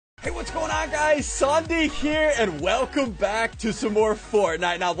Hey, what's going on, guys? SSundee here, and welcome back to some more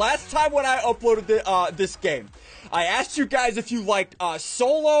Fortnite. Now, last time when I uploaded this game, I asked you guys if you liked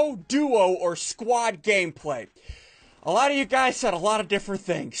solo, duo, or squad gameplay. A lot of you guys said a lot of different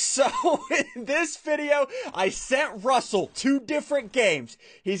things. So, in this video, I sent Russell 2 different games.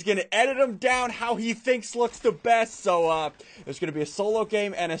 He's going to edit them down how he thinks looks the best. So, there's going to be a solo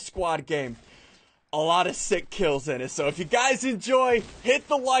game and a squad game. A lot of sick kills in it. So if you guys enjoy, hit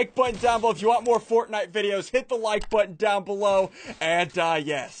the like button down below. If you want more Fortnite videos, hit the like button down below. And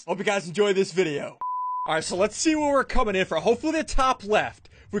yes, hope you guys enjoy this video. Alright, so let's see where we're coming in from. Hopefully the top left.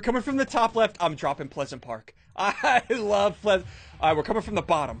 If we're coming from the top left, I'm dropping Pleasant Park. I love Pleasant. Alright, we're coming from the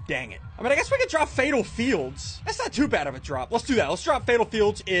bottom. Dang it. I mean, I guess we could drop Fatal Fields. That's not too bad of a drop. Let's do that. Let's drop Fatal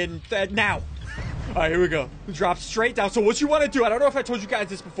Fields in now. Alright, here we go. Drop straight down. So what you want to do, I don't know if I told you guys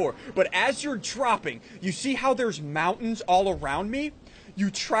this before, but as you're dropping, you see how there's mountains all around me? You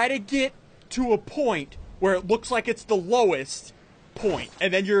try to get to a point where it looks like it's the lowest point,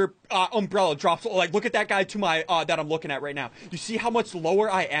 and then your umbrella drops. Like, look at that guy to my, that I'm looking at right now. You see how much lower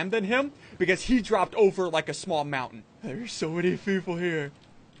I am than him? Because he dropped over like a small mountain. There's so many people here.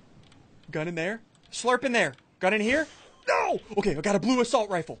 Gun in there. Slurp in there. Gun in here. No! Okay, I got a blue assault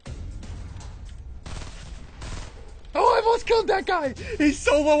rifle. Oh, I almost killed that guy. He's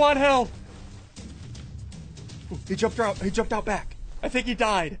so low on health. Ooh, he jumped out. He jumped out back. I think he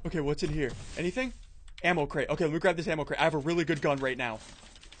died. Okay, what's in here? Anything? Ammo crate. Okay, let me grab this ammo crate. I have a really good gun right now.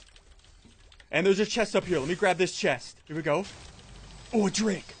 And there's a chest up here. Let me grab this chest. Here we go. Oh, a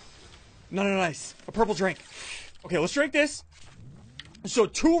drink. No, nice. A purple drink. Okay, let's drink this. So,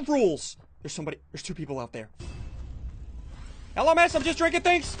 2 rules. There's 2 people out there. Hello, miss. I'm just drinking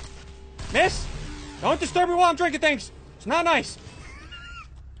things. Miss? Don't disturb me while I'm drinking things. It's not nice.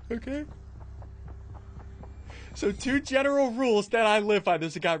 Okay. So 2 general rules that I live by.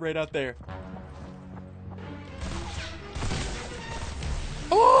 There's a guy right out there.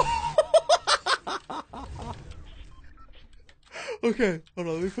 Oh! Okay. Hold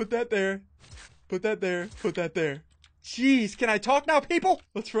on. Let me put that there. Put that there. Put that there. Jeez. Can I talk now, people?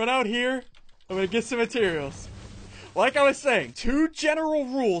 Let's run out here. I'm going to get some materials. Like I was saying, 2 general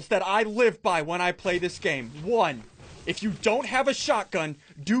rules that I live by when I play this game. 1, if you don't have a shotgun,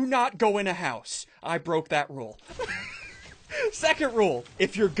 do not go in a house. I broke that rule. 2nd rule,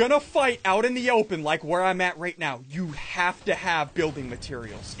 if you're gonna fight out in the open like where I'm at right now, you have to have building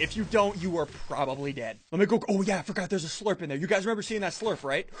materials. If you don't, you are probably dead. Let me go. Oh yeah, I forgot there's a slurp in there. You guys remember seeing that slurp,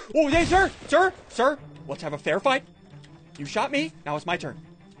 right? Oh, hey, sir, let's have a fair fight. You shot me, now it's my turn.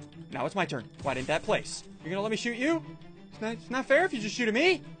 Now it's my turn. Why didn't that place? You're gonna let me shoot you? It's not fair if you just shoot at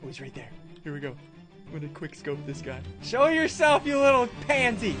me. Oh, he's right there. Here we go. I'm gonna quick scope this guy. Show yourself, you little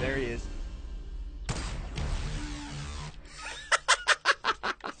pansy. There he is.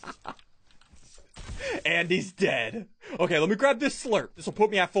 And he's dead. Okay, let me grab this slurp. This will put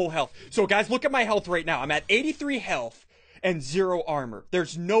me at full health. So, guys, look at my health right now. I'm at 83 health and 0 armor.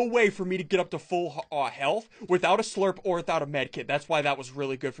 There's no way for me to get up to full health without a slurp or without a med kit. That's why that was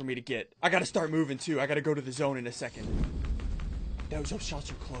really good for me to get. I gotta start moving too. I gotta go to the zone in a second. Those shots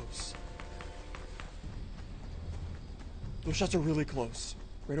are close. Those shots are really close.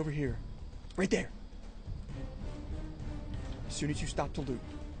 Right over here. Right there. As soon as you stop to loot.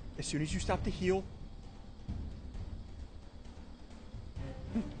 As soon as you stop to heal.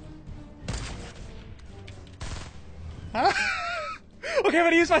 Huh? Okay, I'm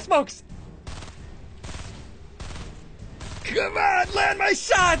gonna use my smokes. Come on, land my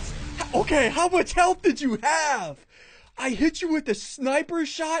shots. Okay, how much health did you have? I hit you with a sniper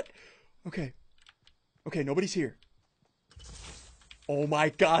shot. Okay, nobody's here. Oh my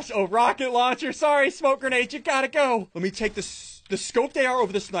gosh, a rocket launcher. Sorry, smoke grenade, you gotta go. Let me take the scoped AR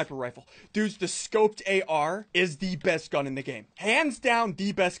over the sniper rifle. Dudes, the scoped AR is the best gun in the game. Hands down,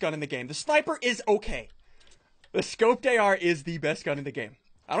 the best gun in the game. The sniper is okay. The scoped AR is the best gun in the game.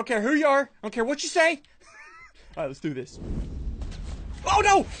 I don't care who you are. I don't care what you say. Alright, let's do this. Oh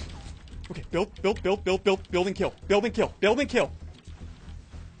no! Okay, build and kill. Build and kill. Build and kill.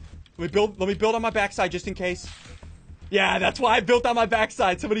 Let me build on my backside just in case. Yeah, that's why I built on my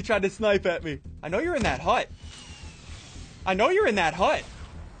backside. Somebody tried to snipe at me. I know you're in that hut. I know you're in that hut.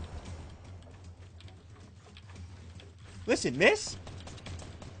 Listen, miss.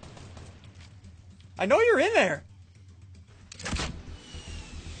 I know you're in there.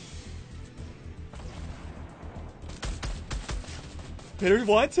 Hit her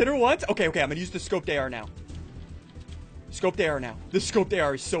once, hit her once. Okay, I'm gonna use the scoped AR now. Scoped AR now. The scoped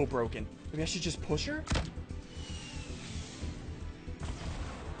AR is so broken. Maybe I should just push her?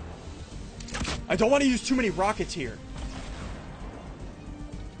 I don't want to use too many rockets here.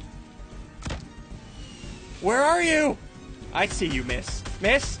 Where are you? I see you, miss.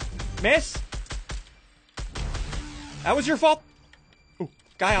 Miss? Miss? That was your fault. Ooh,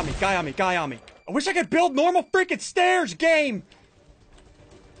 guy on me, guy on me, guy on me. I wish I could build normal freaking stairs, game!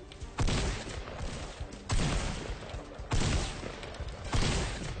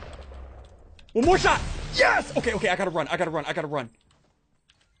 One more shot! Yes! Okay, okay, I gotta run, I gotta run, I gotta run.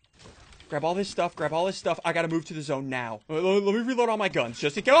 Grab all this stuff, grab all this stuff. I gotta move to the zone now. Let me reload all my guns,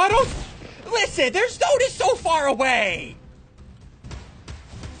 just in case. Oh, I don't... Listen, their zone is so far away!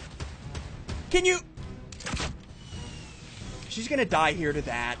 Can you... She's gonna die here to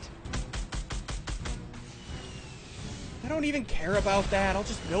that. I don't even care about that. I'll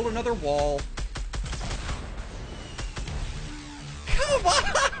just build another wall. Come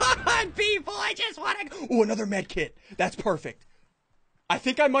on, people! I just wanna... Oh, another med kit. That's perfect. I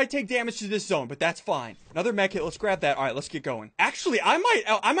think I might take damage to this zone, but that's fine. Another med kit. Let's grab that. All right, let's get going. Actually, I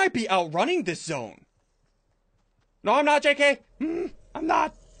might be outrunning this zone. No, I'm not, JK. I'm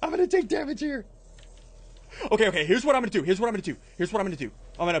not. I'm gonna take damage here. Okay, okay. Here's what I'm gonna do. Here's what I'm gonna do. Here's what I'm gonna do.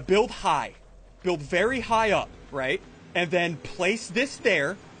 I'm gonna build high, build very high up, right? And then place this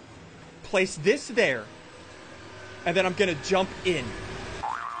there, place this there, and then I'm gonna jump in.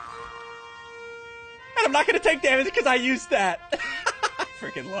 And I'm not gonna take damage because I used that. I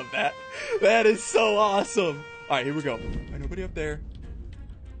freaking love that. That is so awesome. All right, here we go. All right, nobody up there.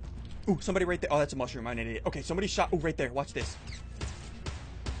 Ooh, somebody right there. Oh, that's a mushroom. I'm an idiot. Okay, somebody shot. Ooh, right there. Watch this.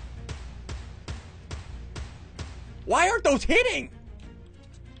 Why aren't those hitting?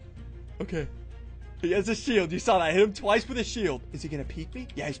 Okay. He has a shield. You saw that. I hit him twice with a shield. Is he gonna peek me?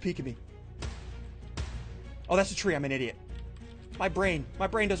 Yeah, he's peeking me. Oh, that's a tree. I'm an idiot. My brain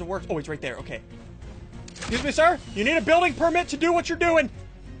doesn't work. Oh, it's right there. Okay. Excuse me, sir. You need a building permit to do what you're doing.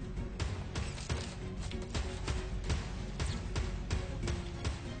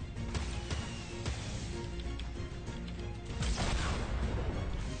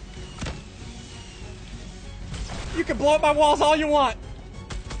 You can blow up my walls all you want.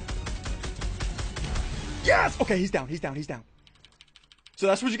 Yes! Okay, he's down, he's down, he's down. So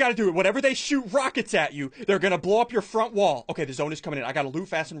that's what you gotta do. Whenever they shoot rockets at you, they're gonna blow up your front wall. Okay, the zone is coming in. I gotta loot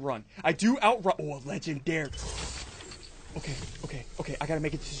fast and run. I do outrun. Oh, a legendary. Okay, okay, okay. I gotta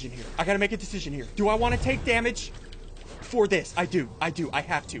make a decision here. I gotta make a decision here. Do I want to take damage for this? I do. I do. I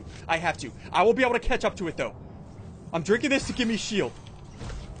have to. I have to. I will be able to catch up to it, though. I'm drinking this to give me shield.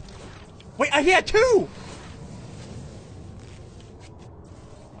 Wait, he had two!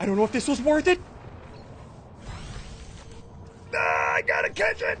 I don't know if this was worth it. Ah, I gotta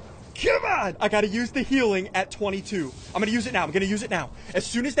catch it. Come on. I gotta use the healing at 22. I'm gonna use it now. I'm gonna use it now. As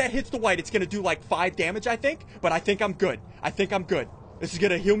soon as that hits the white, it's gonna do like 5 damage, I think. But I think I'm good. I think I'm good. This is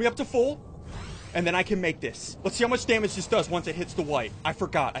gonna heal me up to full. And then I can make this. Let's see how much damage this does once it hits the white. I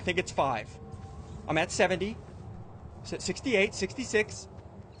forgot. I think it's 5. I'm at 70. 68, 66.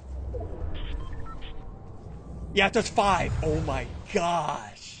 Yeah, it does 5. Oh my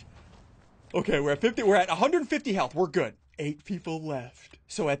gosh. Okay, we're at 50. We're at 150 health. We're good. 8 people left.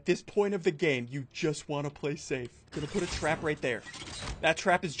 So at this point of the game, you just want to play safe. Gonna put a trap right there. That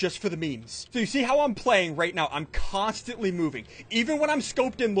trap is just for the memes. So you see how I'm playing right now? I'm constantly moving. Even when I'm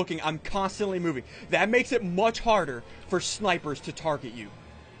scoped in looking, I'm constantly moving. That makes it much harder for snipers to target you.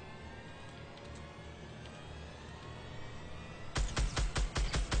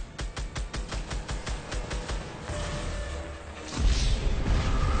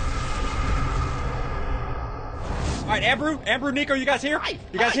 All right, Amber, Nico, you guys here?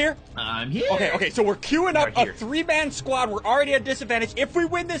 You guys here? I'm here. Okay, okay, so we're queuing up a 3-man squad. We're already at disadvantage. If we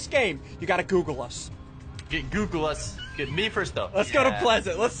win this game, you gotta Google us. Google us. Get me first, though. Let's go to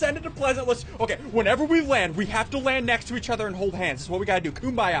Pleasant. Let's send it to Pleasant. Okay, whenever we land, we have to land next to each other and hold hands. That's what we gotta do.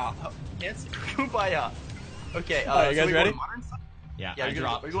 Kumbaya. Oh, yes, Kumbaya. Okay, all right, you guys so ready? Yeah, are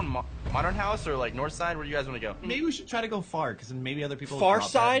you going modern house or like north side? Where do you guys want to go? Maybe we should try to go far, because then maybe other people. Far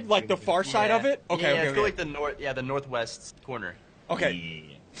side, like the far side of it. Okay, yeah, okay, let's go like the north. Yeah, the northwest corner. Okay.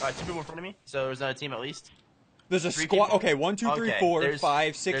 Yeah. All right, 2 people in front of me. So there's not a team at least. There's a squad. Okay, 1, 2, 3, 4,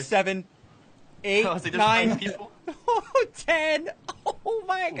 5, 6, 7, 8, 9 people. 10. Oh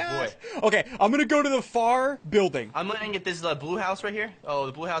my gosh. Okay, I'm gonna go to the far building. I'm landing at this blue house right here. Oh,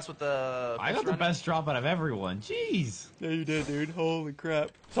 the blue house with the. I got the best drop out of everyone. Jeez. Yeah, you did, dude. Holy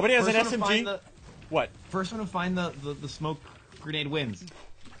crap. Somebody has an SMG. What? First one to find the smoke grenade wins.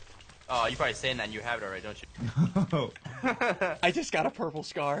 Oh, you're probably saying that and you have it already, don't you? No. I just got a purple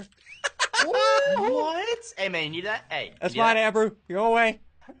scar. What? Hey, man, you need that? Hey. That's mine, Amber. You go away.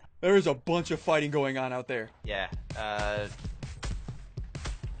 There is a bunch of fighting going on out there. Yeah.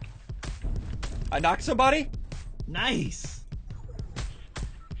 I knocked somebody? Nice.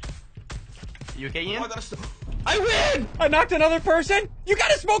 You okay, Ian? I win! I knocked another person. You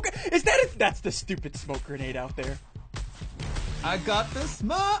got a smoke. Is that it? That's the stupid smoke grenade out there. I got the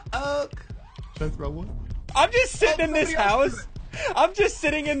smoke. Should I throw one? I'm just sitting in this somebody else house. I'm just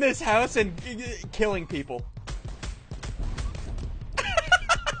sitting in this house and killing people.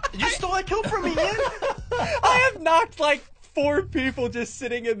 You stole that kill from me, Ian. I have knocked like 4 people just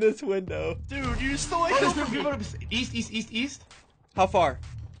sitting in this window. Dude, you stole that kill There's from me. people east. How far?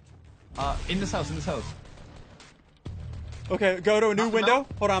 In this house. Okay, go to a new Knock him window. out.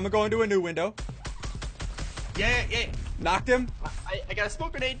 Hold on, I'm going to a new window. Yeah. Knocked him. I got a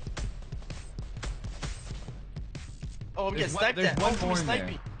smoke grenade. Oh, I'm getting There's sniped there's at. one Oh, more in snipe there.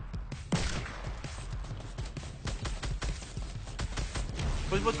 me.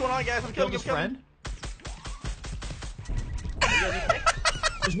 What's going on, guys? I'm Killed killing his him. friend.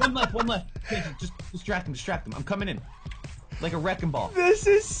 There's one left. Okay, just distract him. I'm coming in. Like a wrecking ball. This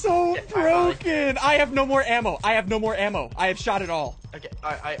is so Yeah, alright, broken. I have no more ammo. I have shot it all. Okay,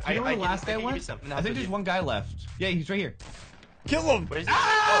 I You know where the last guy give you went? some. I think there's one guy left. Yeah, he's right here. Kill him. Where is he?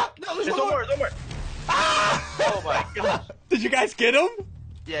 Oh, No, there's one more. Oh my gosh. Did you guys get him?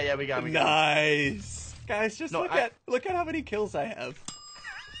 Yeah, we got him. Nice. Guys, just No, look at how many kills I have.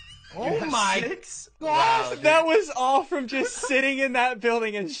 Oh my 6? gosh, Wow, dude. That was all from just sitting in that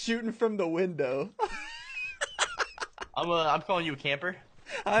building and shooting from the window. I'm calling you a camper.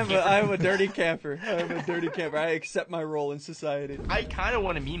 I'm a dirty camper. I'm a dirty camper. I accept my role in society. I kind of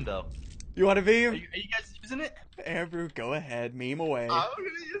want a meme though. You want to Are meme? you guys using it? Andrew, go ahead. Meme away. I'm gonna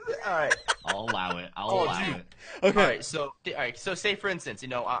use it. All right. I'll allow it. Oh, allow dude. it. Okay. All right. So say for instance, you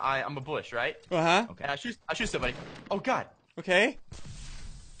know, I'm a bush, right? Uh-huh. Okay. And I shoot somebody. Oh God. Okay.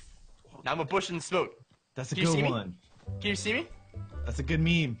 Now I'm a bush in the smoke. That's a Can you see good me? one. Can you see me? That's a good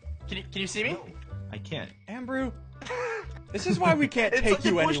meme. Can you see me? I can't. Andrew, this is why we can't It's take like the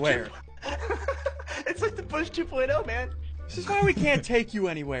you Bush anywhere. It's like the Bush 2.0, man. This is why we can't take you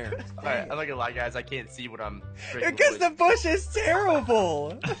anywhere. All right, I'm not gonna lie, guys. I can't see what I'm. breaking Because the wood. bush is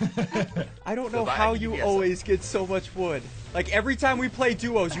terrible. I don't know So how I can you guess always get so much wood. Like every time we play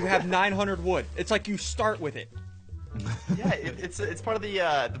duos, you have 900 wood. It's like you start with it. Yeah, it's part of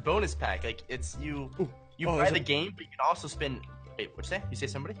the bonus pack. Like it's you Oh, buy is the it- game, but you can also spend. Wait, what'd you say? You say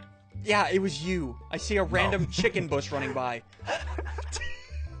somebody? Yeah, it was you. I see a random chicken bush running by.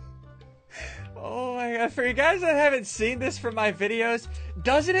 Oh my god, for you guys that haven't seen this from my videos,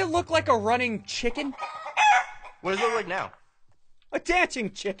 doesn't it look like a running chicken? What does it look like now? A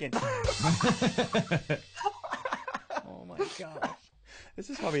dancing chicken. Oh my gosh. This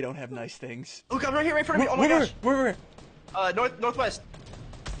is why we don't have nice things. Look, I'm right here, right in front of me. Oh my gosh. Where? Northwest.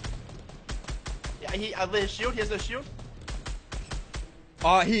 Yeah, I lit his shield. He has no shield.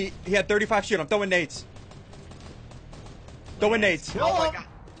 He had 35 shield. I'm throwing nades. Throwing nades. Oh my him. god.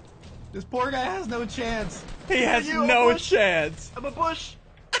 This poor guy has no chance. He has you, no Bush. chance. I'm a bush.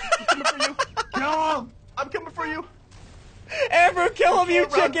 I'm coming for you. Kill him! I'm coming for you. Amber, kill him, you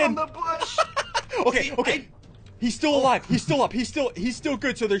Can't run chicken. from the bush. Okay. He's still alive. He's still up. He's still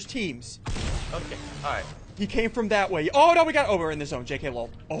good. So there's teams. Okay. All right. He came from that way. Oh no, we're in the zone. JK lol.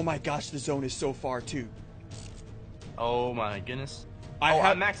 Oh my gosh, the zone is so far too. Oh my goodness. I have.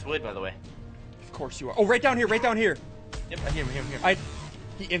 I'm max wood, by the way. Of course you are. Oh, right down here. Right down here. Yep, I hear him.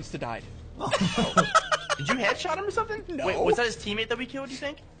 He insta died. Did you headshot him or something? No. Wait, was that his teammate that we killed, you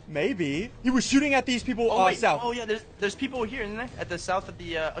think? Maybe he was shooting at these people Oh, wait. south. Oh, yeah, there's people here, isn't there? At the south of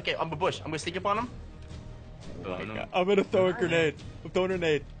the, okay, I'm a bush. I'm gonna sneak up on him. Oh my God. I'm gonna throw a grenade. I'm throwing a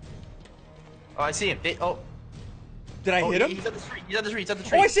grenade. Oh, I see him. Did I hit him? He's at the tree. He's at the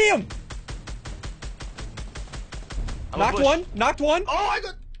tree. Oh, I see him. I'm a Knocked bush. one. Knocked one. Oh,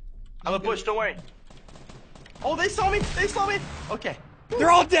 I'm a bush, don't worry. Oh, they saw me. Okay.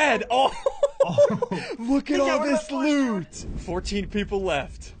 They're all dead. Oh. Look at Yeah, all we're this not loot. 14 people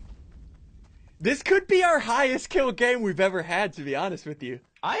left. This could be our highest kill game we've ever had, to be honest with you.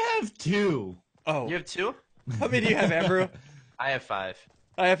 I have 2. Oh. You have 2? How many do you have, Andrew? I have 5.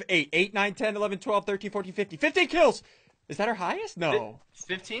 I have 8. 8, 9, 10, 11, 12, 13, 14, 15. 15 kills! Is that our highest? No.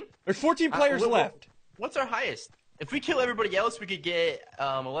 15? There's 14 players left. What's our highest? If we kill everybody else, we could get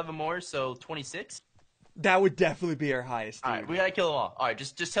 11 more, so 26. That would definitely be our highest, dude. All right, we gotta kill them all. All right,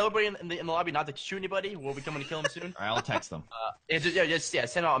 just tell everybody in the lobby not to shoot anybody. We'll be coming to kill them soon. Alright, I'll text them.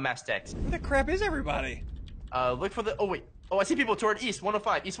 Send out a mass text. Where the crap is everybody? Look for the. Oh wait. Oh, I see people toward east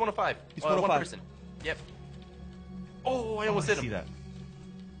 105. East 105. East One 105. person. Yep. Oh, I almost hit See him. that?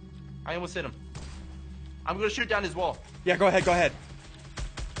 I almost hit him. I'm gonna shoot down his wall. Yeah, go ahead.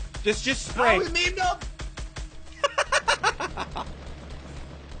 Just spray. we memed him!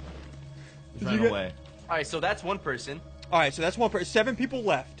 He's you ran get- away. All right, so that's one person. All right, so that's one person. 7 people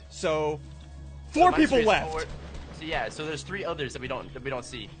left. So Four my people screen's left. So yeah, so there's 3 others that we don't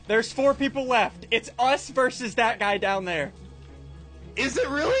see. There's 4 people left. It's us versus that guy down there. Is it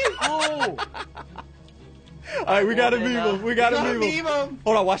really? Oh! Alright, we gotta meme him. We gotta Gotta meme him. meme him.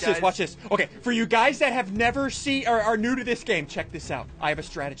 Hold on, watch this, Guys. watch this. Okay, for you guys that have never seen or are new to this game, check this out. I have a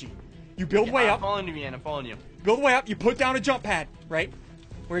strategy. You build way I'm up. following you, man. I'm following you. Build way up. You put down a jump pad, right?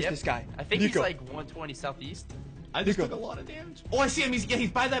 Where's Yep. this guy? I think Nico. he's like 120 southeast. I just Nico. took a lot of damage. Oh, I see him.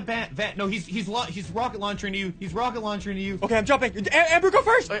 He's by that van. No, he's rocket launchering to you. He's rocket launchering to you. Okay, I'm jumping. Amber, go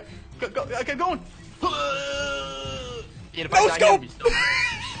first. Okay, okay, going. Yeah, if No I die, scope. he'll be still-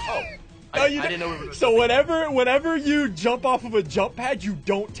 Oh, No, I you didn't know we were gonna So whenever you jump off of a jump pad, you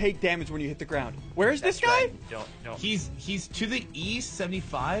don't take damage when you hit the ground. Where's this That's guy? right. Don't. He's to the east,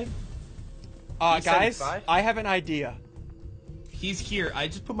 75. Guys, 75? I have an idea. He's here. I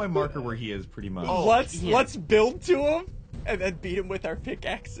just put my marker where he is, pretty much. Oh. Let's build to him and then beat him with our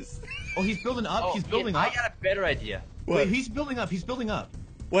pickaxes. Oh, he's building up. Oh, he's building I up. got a better idea. Wait, he's building up. He's building up.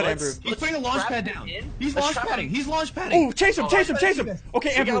 What, Let's- Amber? He's Let's putting a launch trap pad him down. in. He's Let's launch trap padding. him. He's launch padding. Oh, chase him, chase him, chase him. Okay,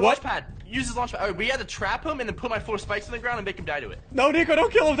 We Amber, got a what? launch pad. Use his launch pad. Alright, we had to trap him and then put my 4 spikes in the ground and make him die to it. No, Nico,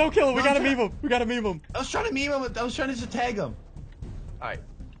 don't kill him, don't kill him. We No, gotta I'm meme him. We gotta meme him. I was trying to meme him. I was trying to just tag him. Alright.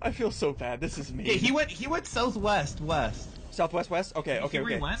 I feel so bad. This is me. Yeah, he went southwest west. Southwest west? Okay, okay, See where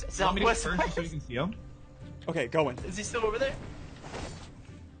he okay. went? You want me to go Southwest first west. so you can see him? Okay, going. Is he still over there?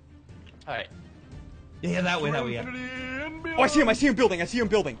 Alright. Yeah, that way, yeah. Oh, I see him building.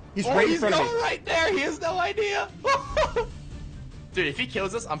 He's Oh, right in he's front of going me. right there. He has no idea. Dude, if he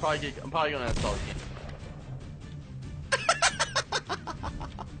kills us, I'm probably gonna install this game.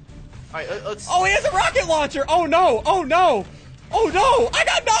 Alright, let's. Oh, he has a rocket launcher. Oh no, oh no, oh no, I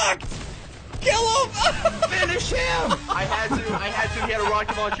got knocked. Kill him. Finish him. I had to. He had a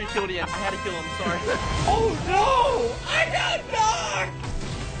rocket launcher. He killed Ian. I had to kill him. Sorry. Oh no, I got knocked.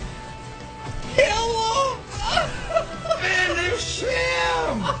 Kill him. Finish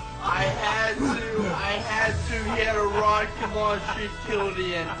him. I had to. He had a rocket launcher. He killed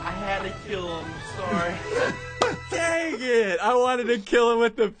Ian. I had to kill him. Sorry. Dang it, I wanted to kill him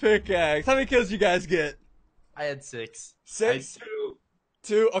with the pickaxe. How many kills you guys get? I had 6. 6?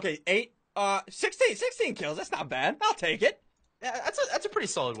 2, okay, 8, 16 kills, that's not bad. I'll take it. Yeah, that's a pretty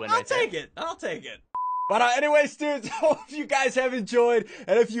solid win I'll right there. take it. I'll take it. But anyways, dudes, hope you guys have enjoyed.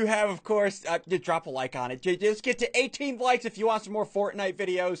 And if you have, of course, just drop a like on it. Just get to 18 likes if you want some more Fortnite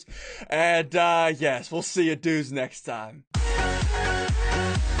videos. And yes, we'll see you dudes next time.